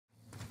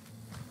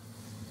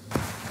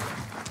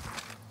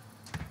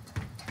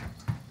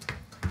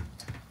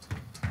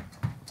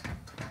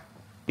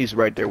He's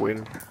right there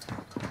waiting.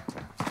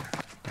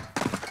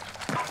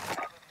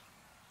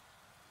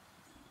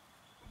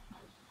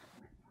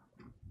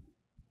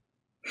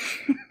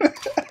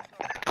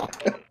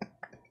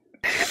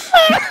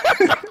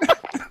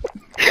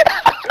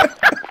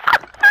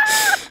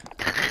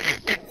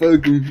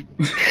 Fuck him.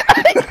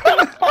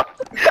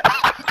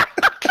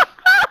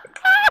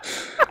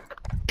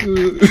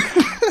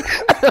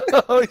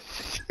 Oh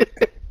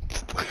shit!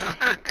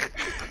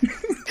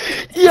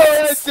 Yo,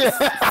 that shit!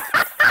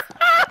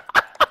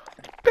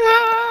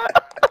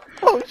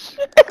 Oh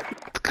shit!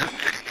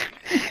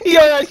 Yo,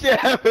 that shit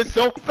happened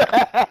so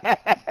fast!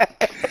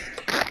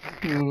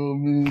 Oh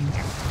man.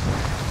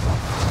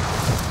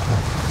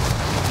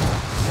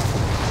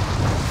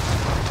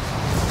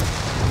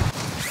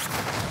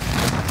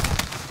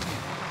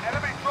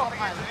 Enemy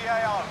dropping into the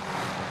AO.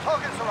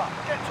 Targets are up.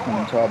 Get to On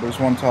work. top. There's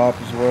one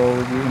top as well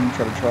over here. I'm gonna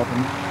try to chop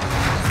him.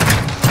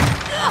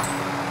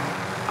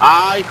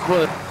 Ay,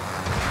 joder.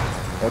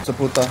 That's a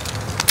puta.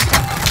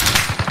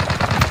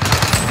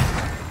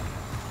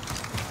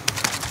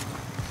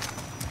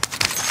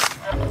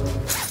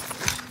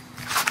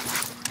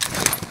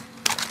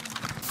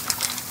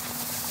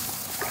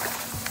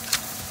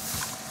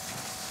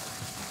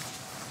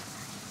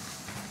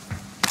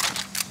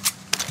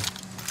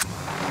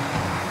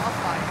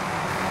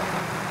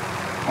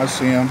 I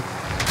see him.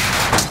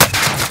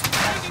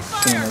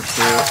 Seeing our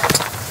shit.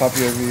 Pop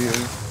UAV.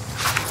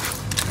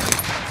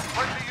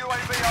 Friendly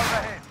UAV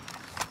overhead.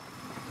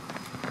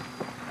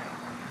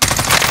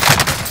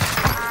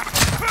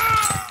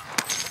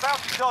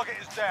 Bounty target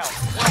is down.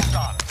 Well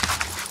done.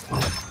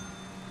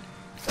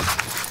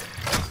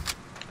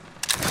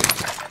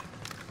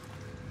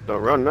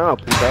 Don't run now,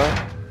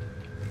 puta.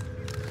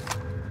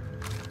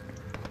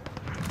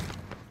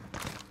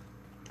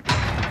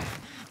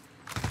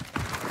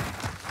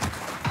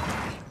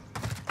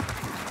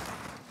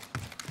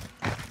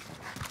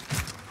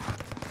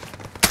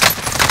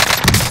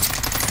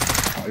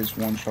 Oh, he's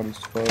one shot his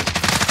foot.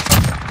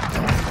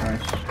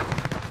 Nice.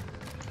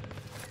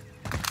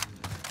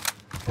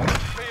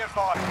 Be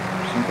advised.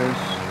 Just in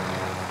case.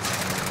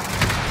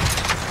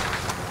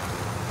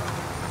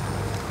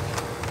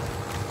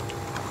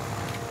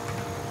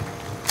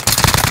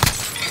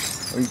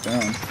 Oh, he's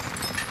down.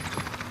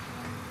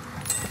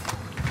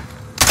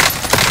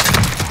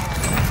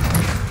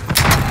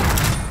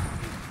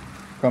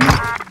 Coming.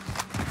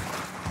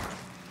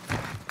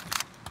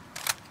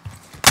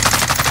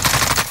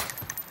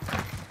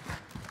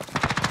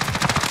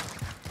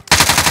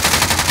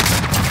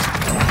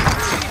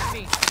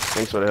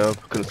 Thanks for the help.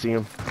 Couldn't see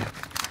him.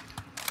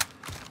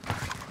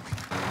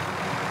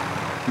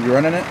 You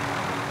running it?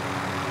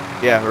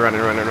 Yeah, we're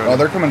running. Oh,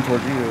 they're coming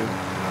towards you.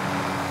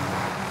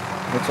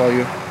 That's all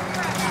you.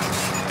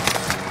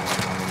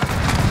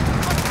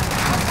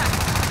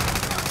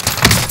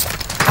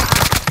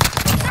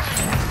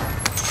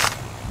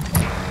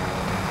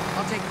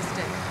 I'll take the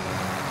stick.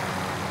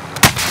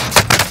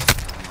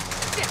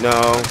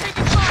 No.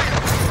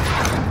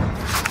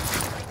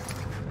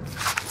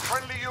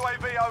 Friendly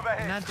UAV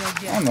overhead. Not dead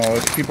I yet. don't know.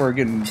 If people are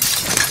getting,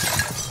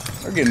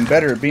 they're getting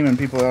better at beaming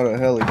people out of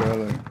heli, bro.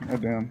 Like,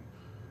 goddamn.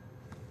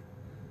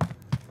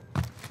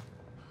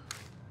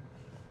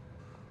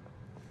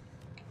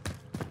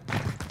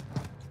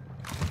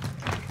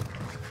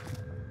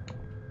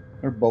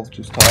 They're both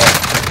just top.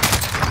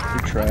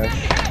 They're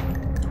trash.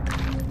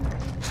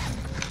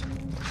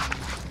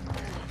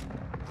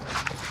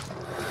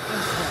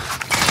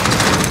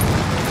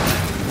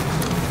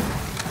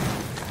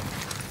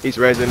 He's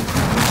resin.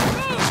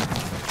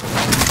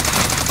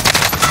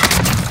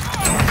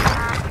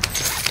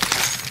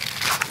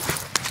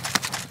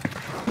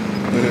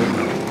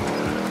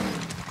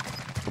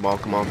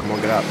 Come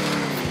on, get up.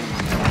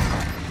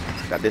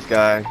 Got this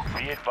guy.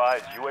 Be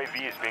advised,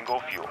 UAV is bingo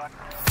fuel.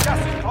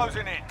 Gas is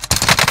closing in.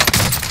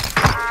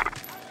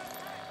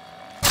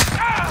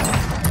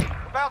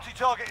 Bounty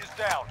target is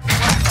down.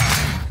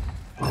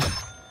 Well done.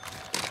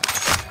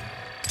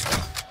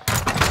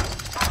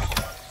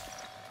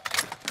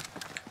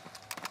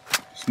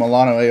 This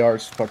MILANO AR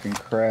is fucking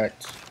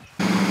cracked.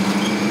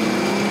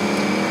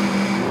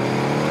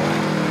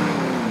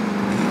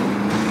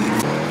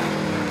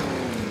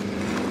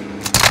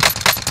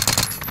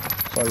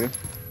 Saw you.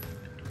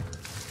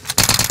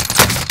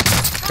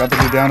 Got the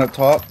dude down up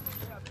top.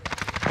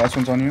 Last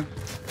one's on you.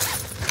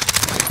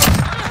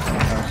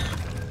 Nice.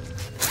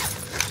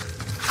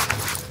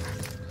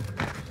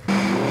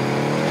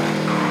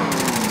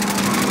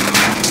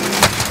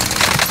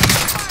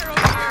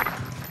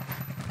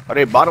 Are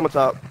they bottom or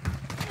top?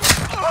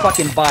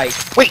 Fucking bite.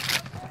 Wait!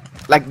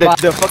 Like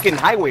the fucking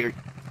highway.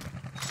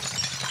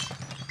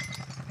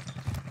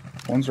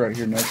 One's right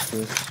here next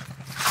to us.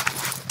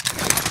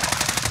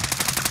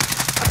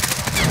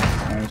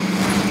 Nice.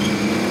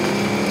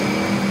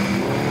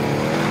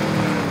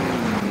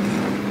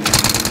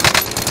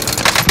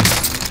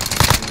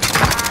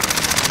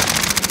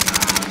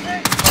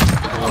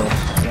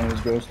 One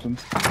was ghosting.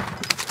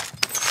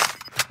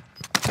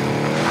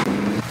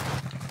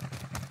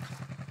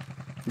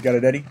 You got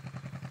it, Eddie?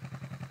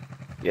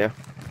 Yeah.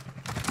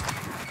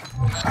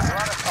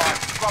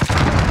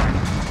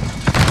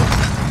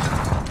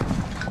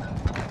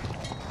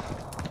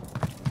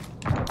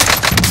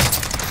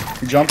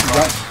 He jumped,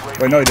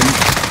 Wait, no, he didn't.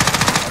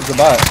 He's a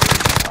bot.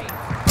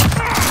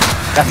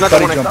 That's not the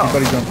one I saw.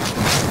 Buddy jumped.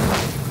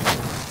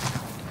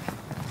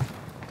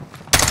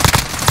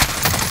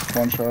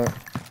 One shot.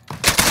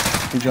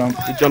 He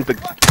jumped. He jumped.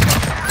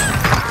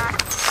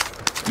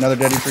 Another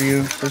daddy for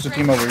you. There's a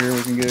team over here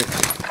we can get.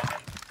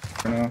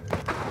 For now.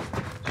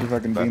 See if I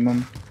can beam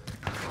him.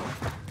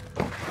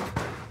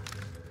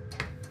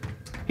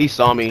 He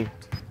saw me.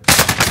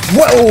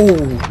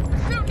 Whoa!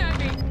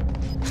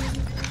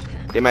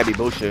 They might be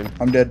bullshit.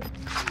 I'm dead.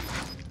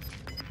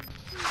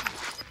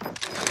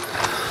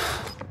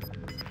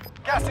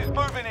 Gas is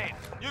moving in.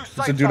 New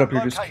There's a dude up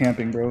here just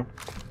camping, bro.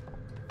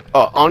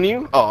 Oh, on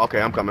you? Oh,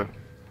 okay, I'm coming.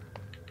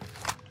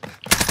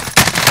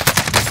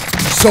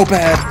 So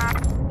bad.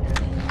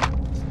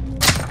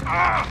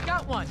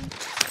 Got one.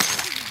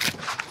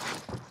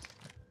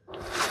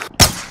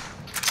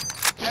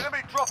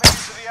 Enemy dropping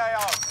into the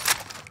AO.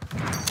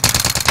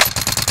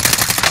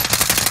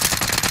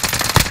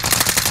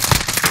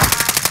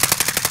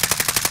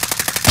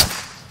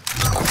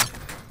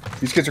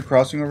 These kids are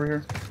crossing over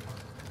here.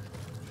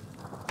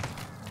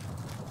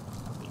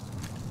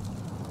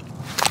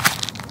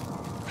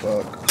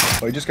 Fuck.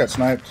 Oh, he just got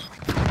sniped.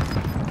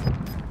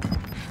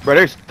 Bro,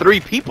 there's 3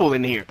 people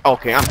in here.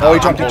 Okay, I'm. Oh, he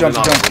jumped. Enemy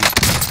dropping into the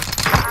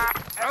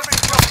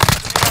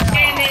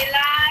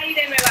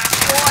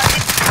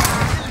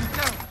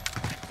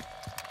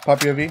Pop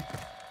UAV.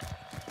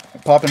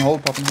 Pop and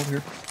hold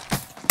here.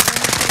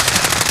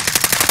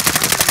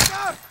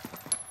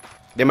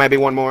 There might be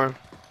one more.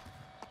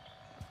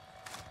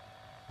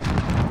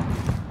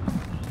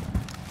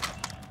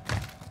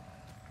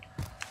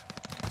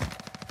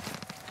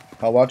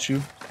 I'll watch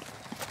you.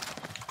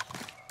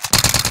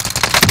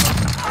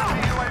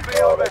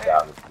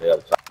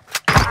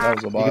 That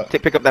was a You bot.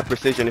 can pick up that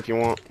precision if you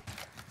want.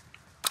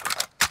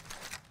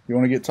 You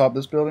want to get top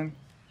this building?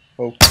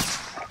 Oh,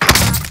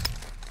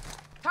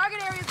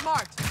 Target area's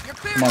marked. You're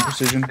clear. come on,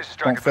 precision. This is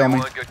Don't Striker fail me.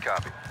 3-1, good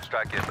copy.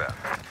 Strike inbound.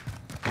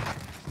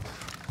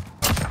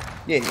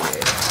 Yeah.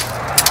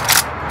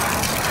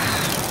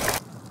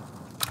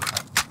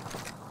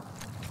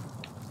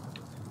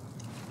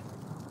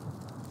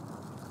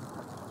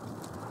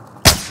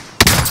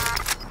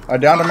 I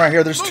downed him right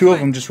here. There's 2 of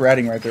them just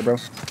ratting right there, bro.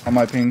 On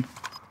my ping.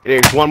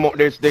 There's one more.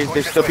 There's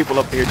still people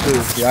up here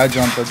too. Yeah, I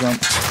jumped. Got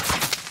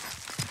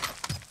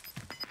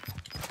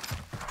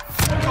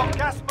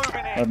gas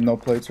moving I in. have no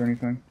plates or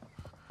anything.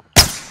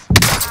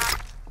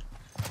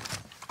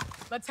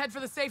 Let's head for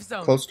the safe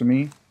zone. Close to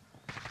me.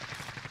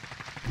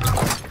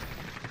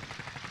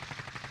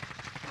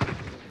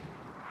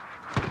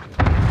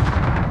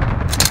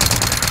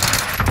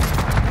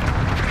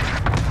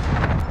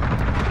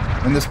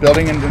 In this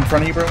building in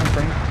front of you, bro. In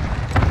front of you.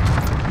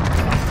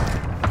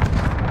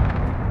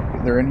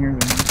 They're in here.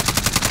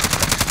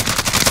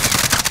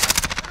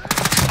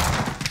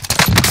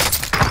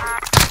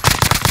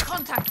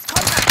 Contact.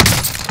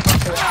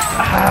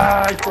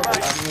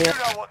 You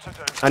know what to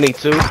do. I need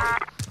 2.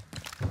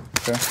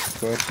 Okay,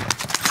 go ahead.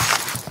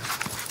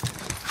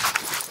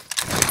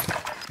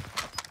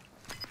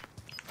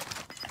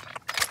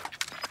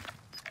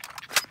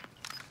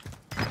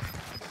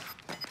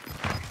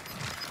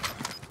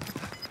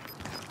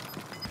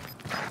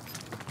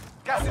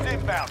 Gas is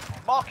inbound.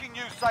 Marking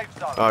new safe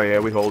zone. Oh yeah,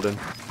 we holding.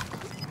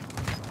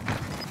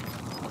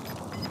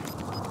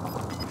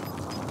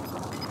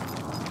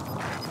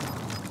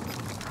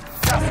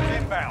 Gas is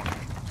inbound.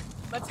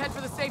 Let's head for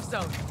the safe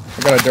zone.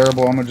 I got a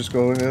durable. I'm gonna just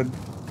go ahead.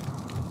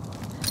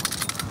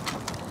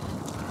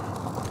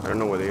 I don't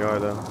know where they are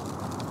though.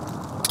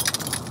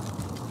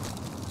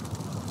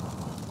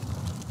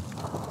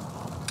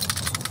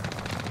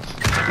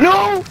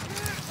 No!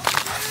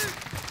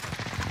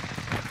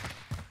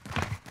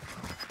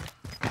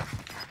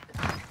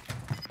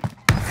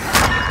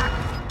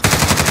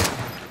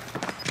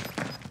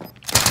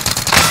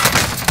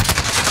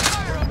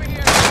 Fire over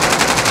here.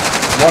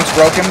 One's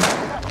broken.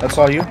 That's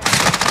all you.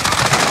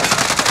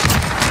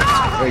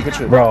 Hey, good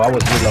shit. Bro, I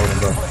was reloading,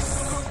 bro.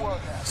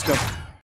 Let's go.